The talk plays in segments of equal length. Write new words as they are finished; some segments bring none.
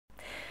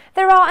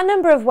There are a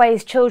number of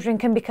ways children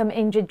can become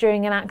injured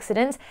during an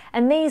accident,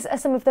 and these are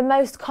some of the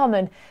most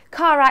common.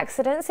 Car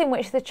accidents in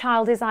which the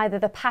child is either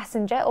the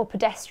passenger or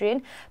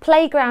pedestrian,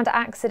 playground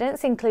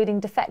accidents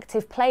including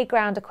defective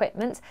playground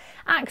equipment,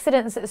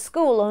 accidents at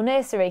school or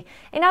nursery,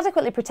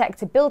 inadequately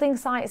protected building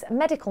sites,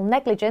 medical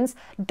negligence,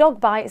 dog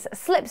bites,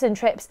 slips and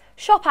trips,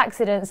 shop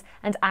accidents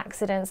and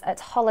accidents at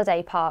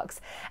holiday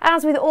parks.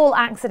 As with all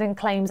accident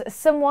claims,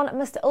 someone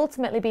must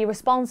ultimately be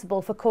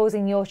responsible for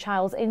causing your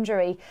child's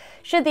injury.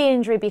 Should the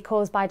injury be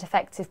caused by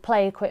defective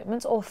play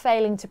equipment or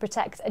failing to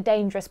protect a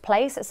dangerous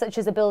place, such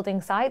as a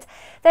building site,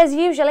 there's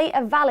usually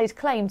a valid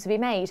claim to be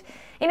made.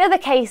 In other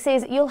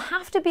cases, you'll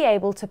have to be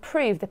able to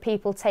prove the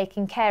people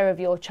taking care of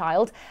your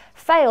child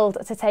failed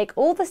to take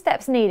all the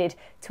steps needed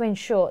to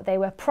ensure they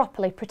were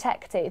properly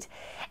protected.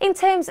 In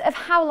terms of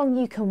how long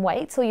you can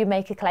wait till you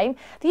make a claim,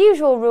 the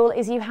usual rule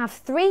is you have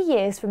 3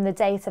 years from the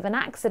date of an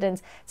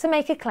accident to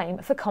make a claim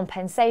for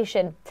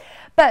compensation.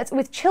 But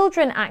with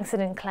children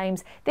accident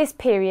claims, this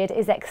period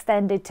is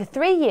extended to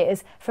 3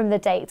 years from the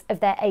date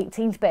of their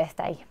 18th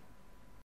birthday.